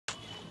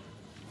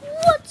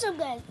What's up,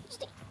 guys? It's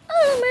the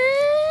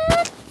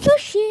Element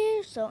Josh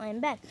here. So I'm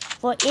back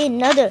for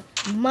another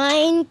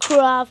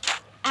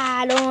Minecraft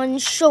add-on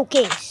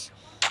showcase.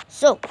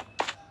 So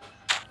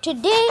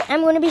today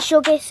I'm going to be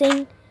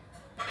showcasing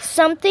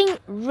something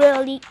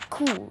really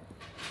cool,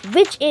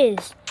 which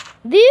is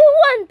the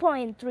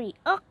 1.3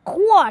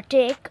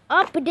 Aquatic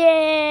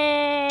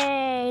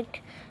update.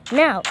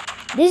 Now,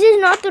 this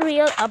is not the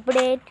real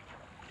update.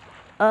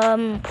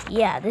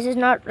 Yeah, this is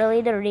not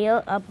really the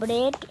real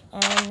update,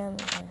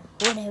 and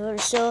whatever.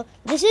 So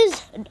this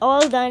is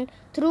all done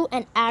through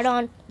an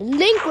add-on. The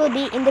link will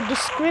be in the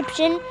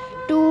description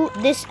to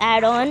this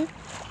add-on.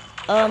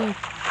 Yeah,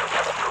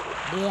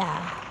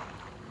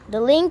 the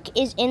link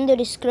is in the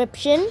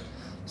description.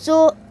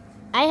 So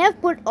I have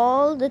put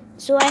I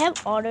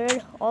have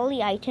ordered all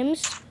the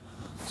items.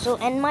 So,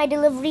 and my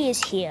delivery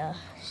is here.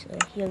 So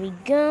here we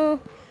go.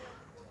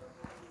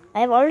 I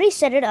have already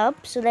set it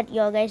up so that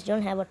you guys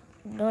don't have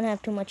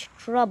too much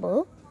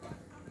trouble.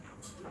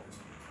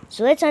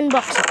 So let's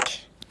unbox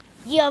it.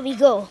 Here we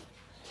go.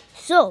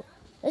 So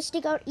let's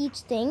take out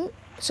each thing.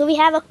 So we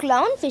have a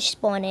clownfish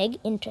spawn egg,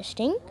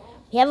 interesting.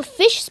 We have a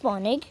fish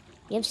spawn egg,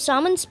 we have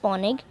salmon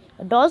spawn egg,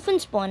 a dolphin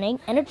spawn egg,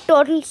 and a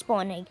turtle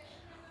spawn egg.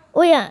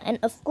 Oh yeah, and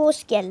of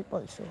course kelp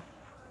also.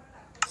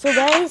 So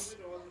guys,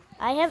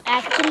 I have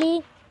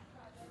actually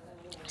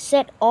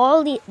set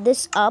all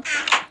this up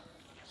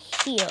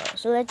here.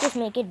 So let's just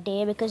make it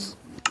day because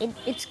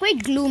it's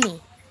quite gloomy.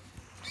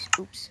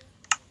 Oops.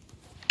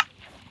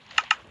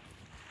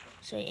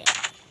 So yeah.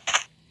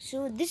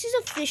 So this is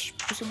a fish.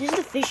 So this is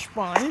the fish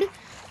pond.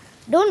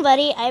 Don't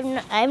worry,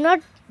 I've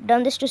not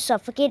done this to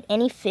suffocate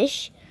any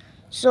fish.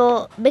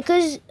 So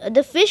because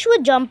the fish were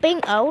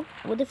jumping out,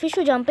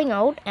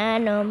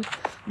 and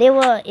they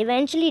were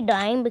eventually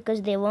dying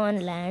because they were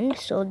on land.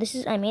 So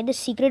I made the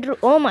secret room.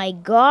 Oh my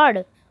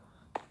god!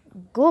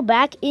 Go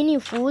back in, you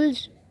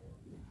fools!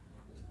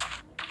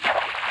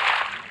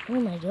 Oh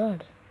my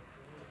god.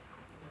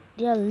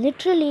 They are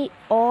literally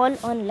all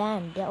on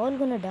land. They are all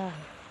gonna die.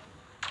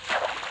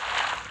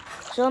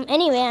 So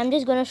anyway, I'm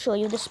just gonna show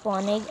you the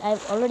spawn egg.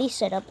 I've already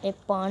set up a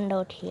pond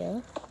out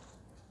here.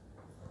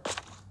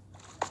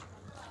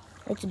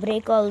 Let's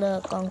break all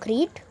the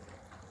concrete.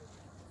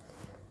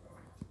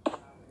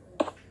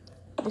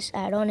 This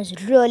add-on is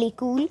really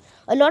cool.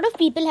 A lot of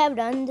people have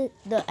done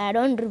the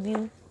add-on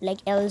review,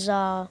 like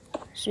Elsa,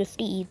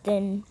 Swifty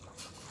Ethan.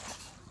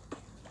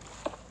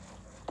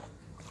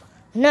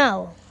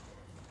 Now,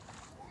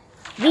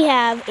 we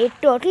have a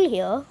turtle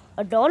here,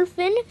 a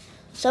dolphin,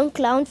 some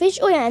clownfish.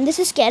 Oh yeah, and this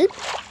is kelp.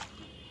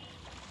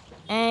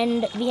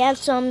 And we have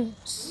some...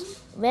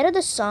 Where are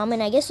the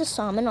salmon? I guess the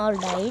salmon all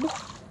died.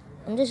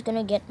 I'm just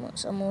gonna get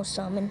some more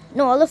salmon.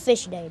 No, all the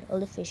fish died.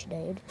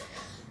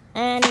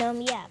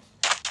 And yeah.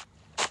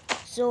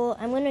 So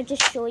I'm gonna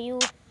just show you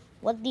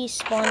what these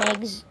spawn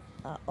eggs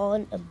are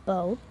all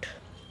about.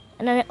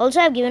 And I also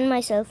have given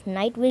myself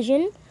night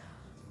vision.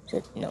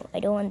 So no,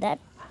 I don't want that.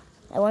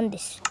 I want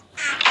this.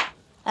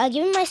 I've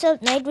given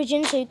myself night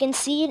vision so you can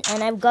see it,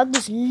 and I've got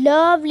this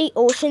lovely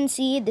ocean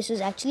seed. This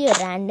is actually a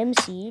random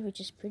seed,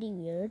 which is pretty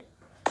weird.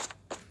 Let's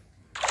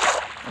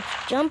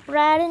jump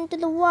right into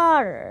the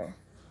water.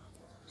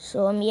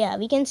 So yeah,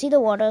 we can see the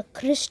water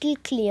crystal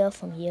clear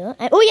from here.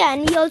 And oh yeah,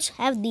 and we also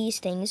have these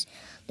things,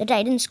 the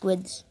Titan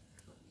squids,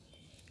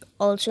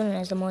 also known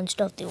as the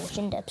monster of the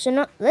ocean depth.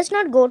 So let's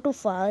not go too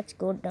far. Let's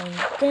go down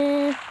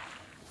there.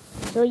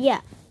 So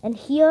yeah, and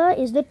here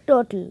is the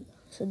turtle.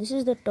 So this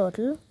is the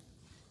turtle.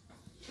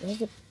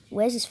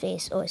 Where's his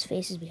face? Oh, his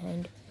face is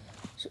behind.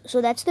 So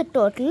that's the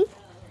turtle.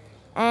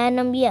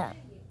 And yeah.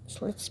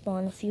 So let's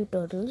spawn a few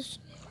turtles.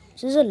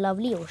 This is a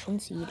lovely ocean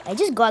seed. I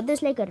just got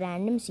this like a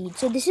random seed.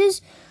 So this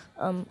is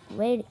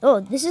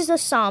this is a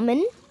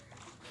salmon.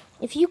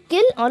 If you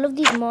kill all of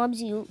these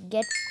mobs, you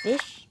get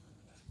fish,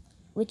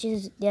 which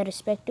is their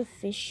respective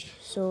fish.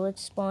 So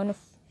let's spawn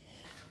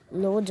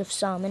loads of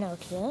salmon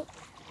out here.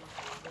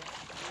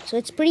 So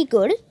it's pretty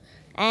good.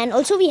 And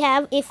also we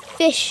have a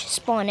fish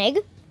spawn egg,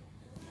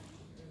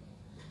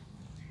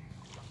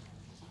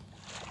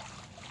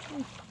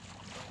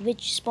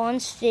 which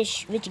spawns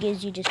fish, which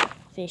gives you just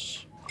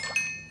fish.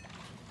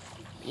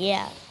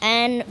 Yeah,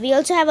 and we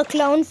also have a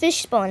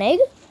clownfish spawn egg.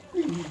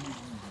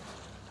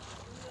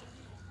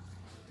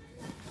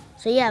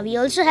 So yeah, we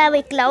also have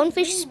a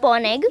clownfish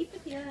spawn egg,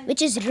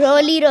 which is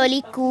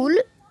really cool.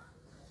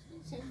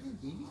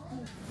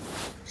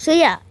 So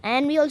yeah,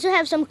 and we also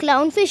have some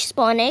clownfish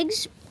spawn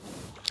eggs.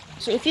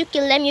 So if you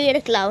kill them, you get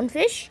a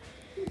clownfish.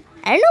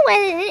 I don't know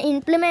why they didn't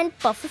implement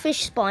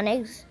pufferfish spawn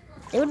eggs.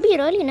 They would be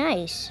really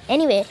nice.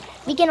 Anyway,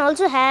 we can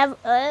also have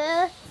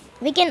a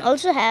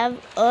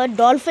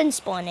dolphin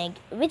spawn egg,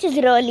 which is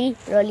really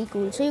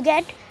cool. So you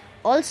get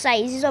all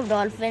sizes of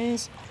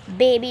dolphins,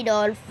 baby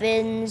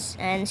dolphins,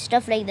 and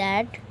stuff like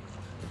that.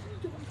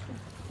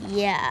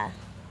 Yeah.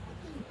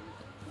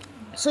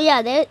 So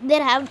yeah,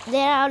 there are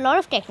a lot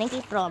of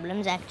technical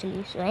problems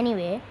actually. So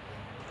anyway,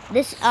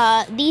 these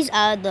are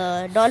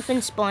the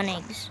dolphin spawn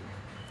eggs.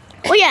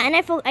 Oh yeah, and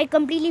I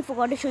completely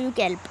forgot to show you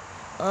kelp.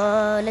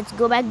 Let's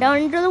go back down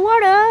into the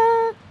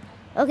water.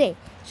 Okay,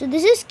 So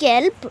this is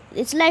kelp.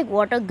 It's like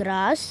water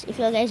grass. If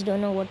you guys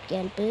don't know what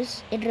kelp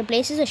is, it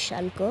replaces a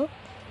shulker.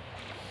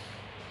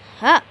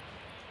 Ha!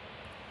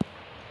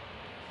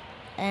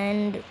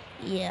 And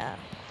yeah.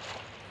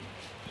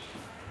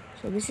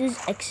 So this is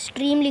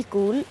extremely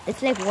cool.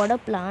 It's like water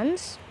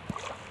plants.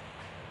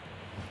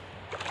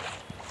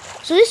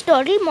 So this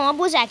turtle mob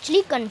was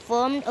actually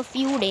confirmed a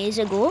few days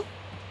ago.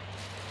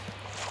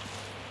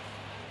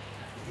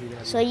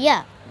 So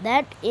yeah,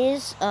 that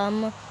is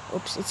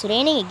oops, it's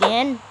raining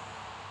again.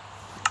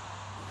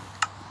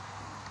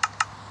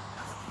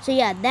 So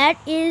yeah, that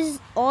is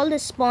all the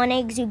spawn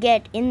eggs you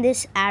get in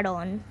this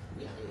add-on.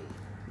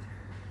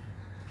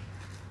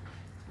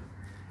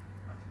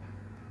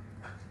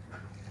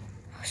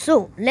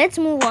 So let's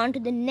move on to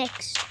the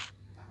next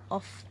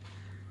of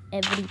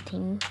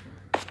everything.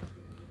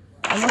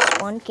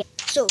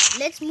 So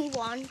let's move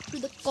on to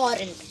the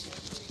coral.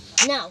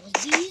 Now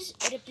these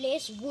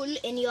replace wool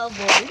in your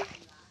world,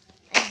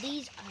 and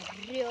these are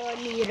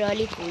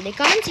really cool. They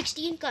come in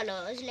 16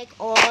 colors, like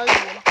all the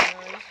wool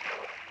colors.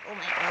 Oh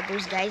my god,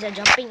 those guys are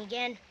jumping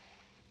again.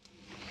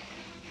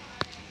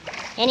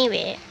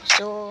 Anyway,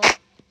 so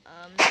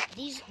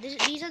these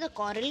are the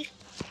coral.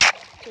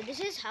 So this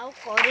is how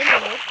coral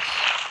looks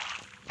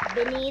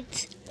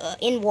beneath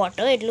in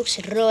water. It looks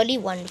really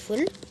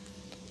wonderful.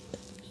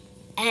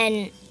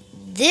 And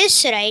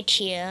this right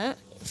here,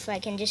 if I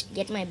can just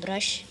get my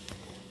brush,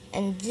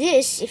 and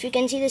this, if you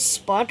can see the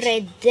spot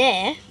right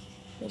there,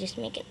 let me just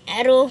make an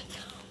arrow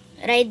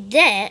right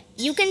there.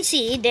 You can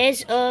see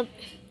there's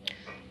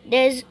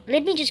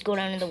let me just go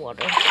down in the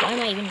water. Why am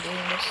I even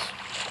doing this?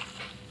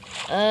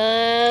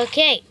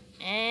 Okay,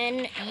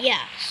 and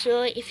yeah,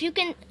 so if you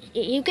can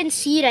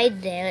see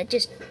right there,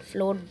 just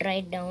float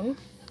right down.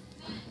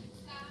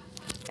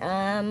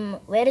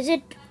 Where is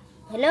it?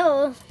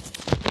 Hello?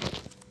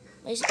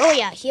 Oh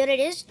yeah, here it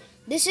is.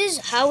 This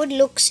is how it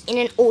looks in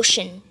an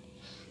ocean.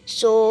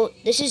 So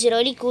this is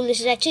really cool. This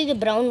is actually the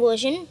brown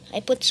version.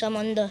 I put some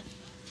on the.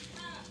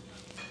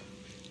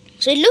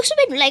 So it looks a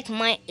bit like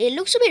it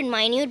looks a bit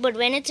minute, but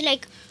when it's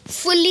like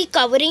fully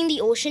covering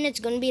the ocean, it's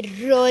gonna be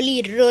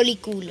really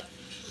cool.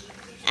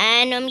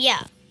 And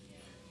yeah,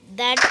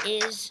 that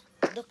is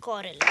the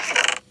coral.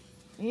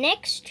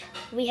 Next,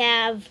 we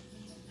have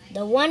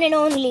the one and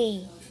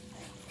only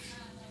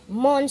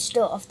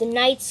monster of the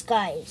night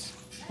skies,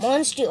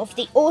 monster of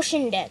the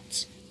ocean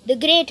depths, the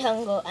great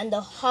hunger, and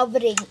the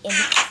hovering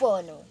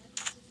inferno.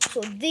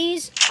 So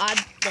these are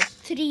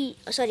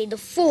the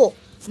four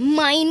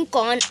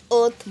Minecon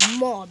Earth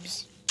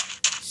mobs.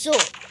 So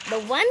the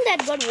one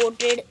that got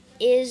voted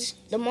is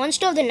the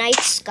monster of the night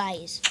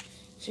skies.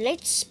 So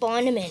let's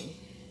spawn him in.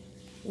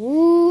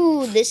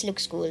 Ooh, this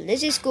looks cool.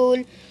 This is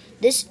cool.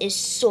 This is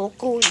so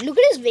cool. Look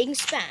at his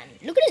wingspan.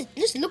 Look at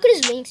his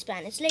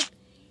wingspan.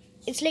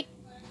 It's like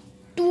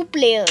 2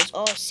 players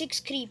or 6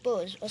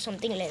 creepers or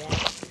something like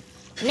that.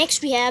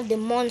 Next we have the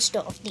monster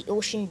of the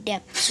ocean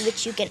depths,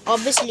 which you can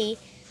obviously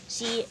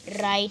see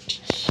right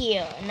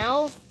here.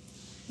 Now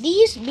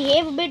these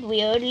behave a bit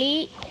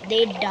weirdly.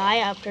 They die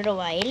after a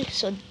while.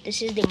 So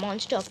this is the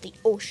monster of the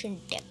ocean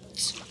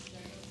depths.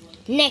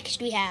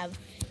 Next we have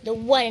the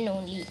one and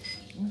only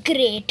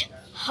Great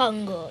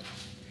Hunger.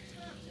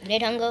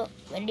 Great Hunger,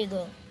 where did he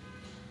go?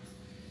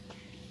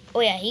 Oh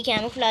yeah, he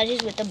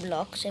camouflages with the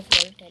blocks, if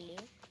I'll tell you.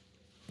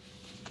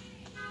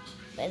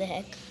 Where the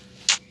heck?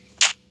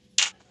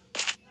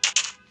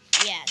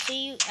 Yeah, so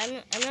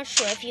I'm not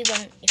sure if you're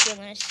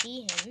gonna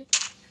see him.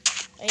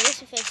 I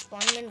guess if I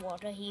spawn him in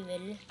water, he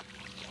will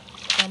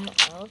come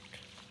out.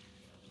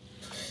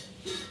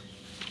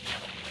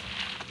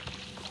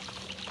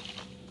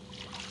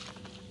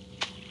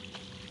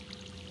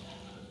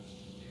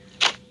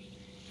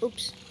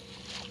 Oops.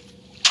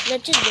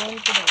 Let's just go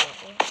into the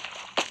water.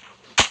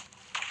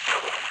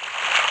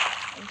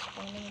 I'm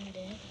spawning in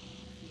there.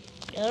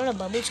 There are a lot of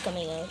bubbles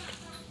coming out.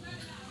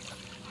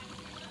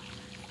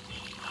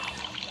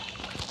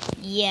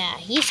 Yeah,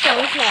 he's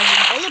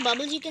camouflaging. All the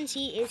bubbles you can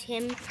see is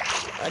him,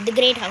 the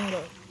Great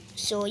Hunger.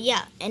 So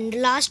yeah, and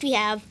last we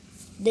have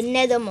the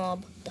Nether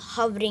Mob, the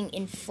Hovering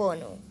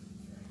Inferno.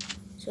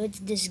 So it's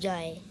this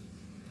guy.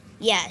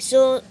 Yeah,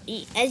 so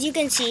as you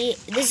can see,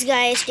 this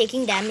guy is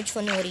taking damage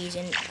for no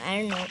reason. I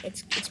don't know,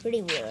 it's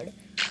pretty weird.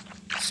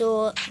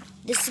 So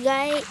this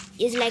guy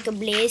is like a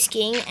Blaze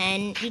King,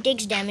 and he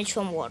takes damage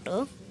from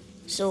water.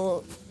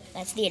 So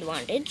that's the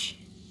advantage.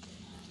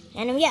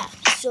 And yeah,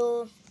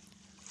 so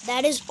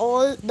that is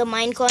all the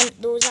Minecon.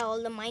 Those are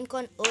all the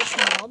Minecon Earth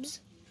mobs.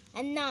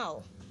 And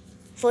now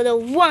for the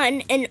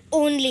one and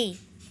only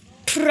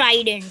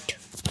Trident.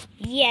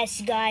 Yes,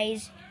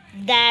 guys,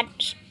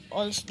 that's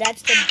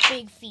the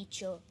big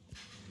feature.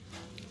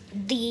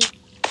 The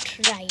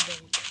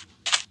Trident.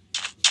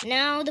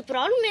 Now the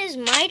problem is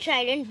my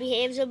Trident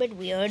behaves a bit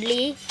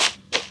weirdly.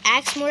 It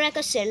acts more like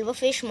a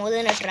silverfish more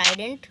than a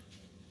trident.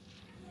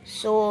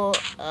 So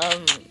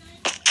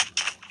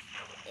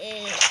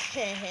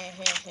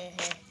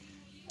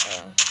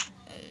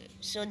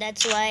so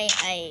that's why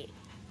I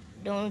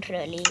don't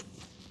really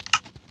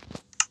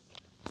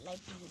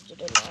like to use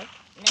it a lot.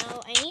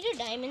 Now I need a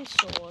diamond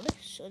sword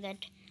so that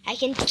I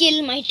can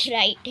kill my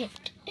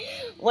trident.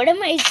 What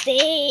am I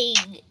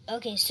saying?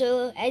 Okay,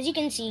 so as you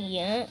can see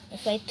here,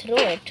 if I throw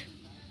it,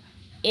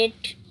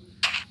 it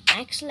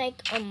acts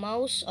like a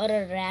mouse or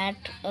a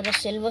rat or a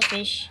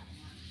silverfish.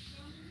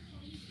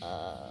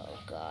 Oh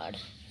god.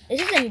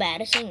 This is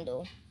embarrassing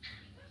though.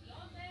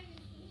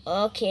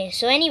 Okay,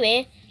 so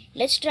anyway,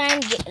 let's try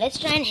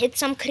and hit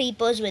some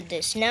creepers with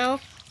this. Now,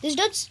 this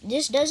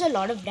does a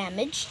lot of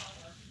damage.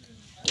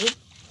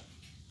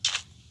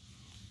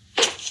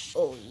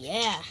 Oh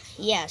yeah.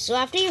 Yeah, so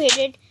after you hit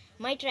it,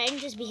 my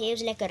trident just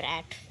behaves like a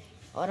rat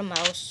or a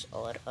mouse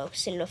or a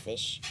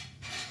silverfish.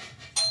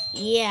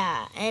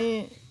 Yeah,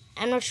 and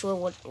I'm not sure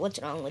what's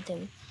wrong with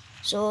him.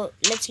 So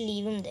let's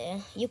leave him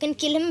there. You can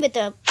kill him with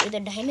a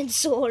diamond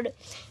sword.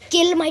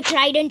 Kill my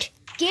trident.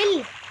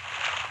 Kill.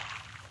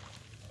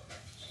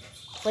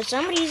 For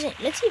some reason,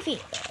 let's see if he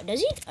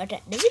does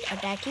it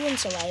attack you in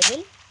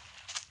survival?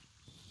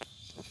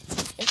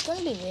 It's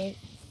gonna be weird.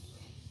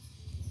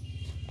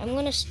 I'm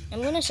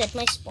gonna set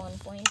my spawn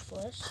point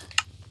first.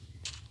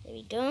 There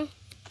we go.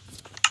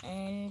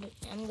 And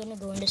I'm gonna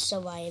go into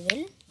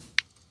survival.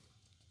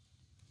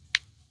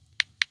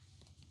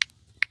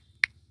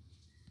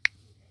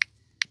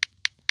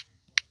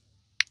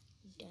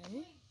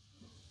 Done.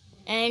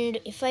 And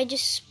if I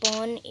just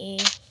spawn a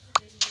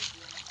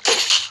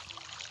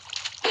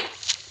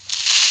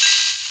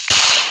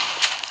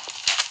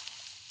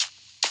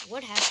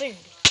what happened?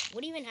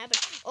 What even happened?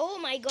 Oh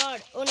my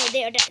god! Oh no,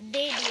 they do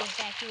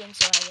attack you in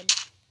survival.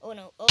 Oh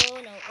no! Oh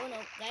no! Oh no!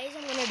 Guys,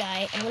 I'm gonna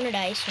die. I'm gonna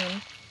die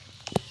soon.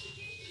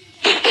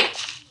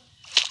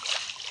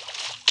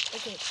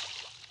 Okay,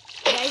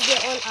 guys,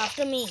 they're all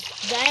after me.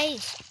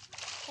 Guys,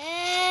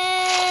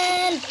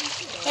 help!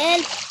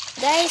 Help!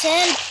 Guys,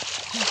 help!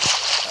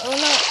 Oh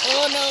no!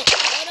 Oh no!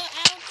 Oh no!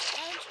 Ouch!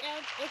 Ouch!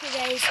 Ouch! Okay,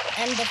 guys,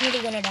 I'm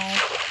definitely gonna die.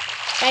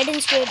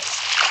 Titan squid.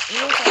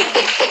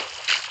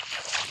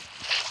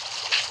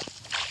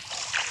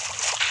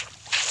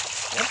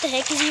 What the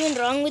heck is even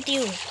wrong with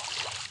you?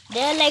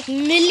 There are like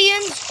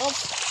millions of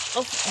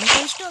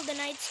monsters of the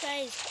night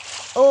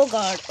skies. Oh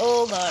god,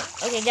 oh god.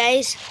 Okay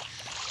guys,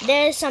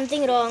 there is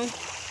something wrong.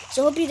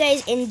 So hope you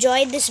guys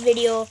enjoyed this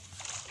video.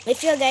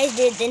 If you guys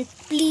did, then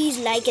please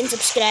like and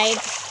subscribe.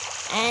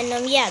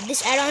 And yeah,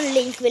 this add-on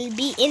link will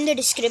be in the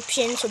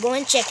description, so go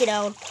and check it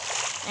out.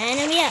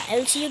 And yeah, I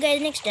will see you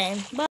guys next time. Bye.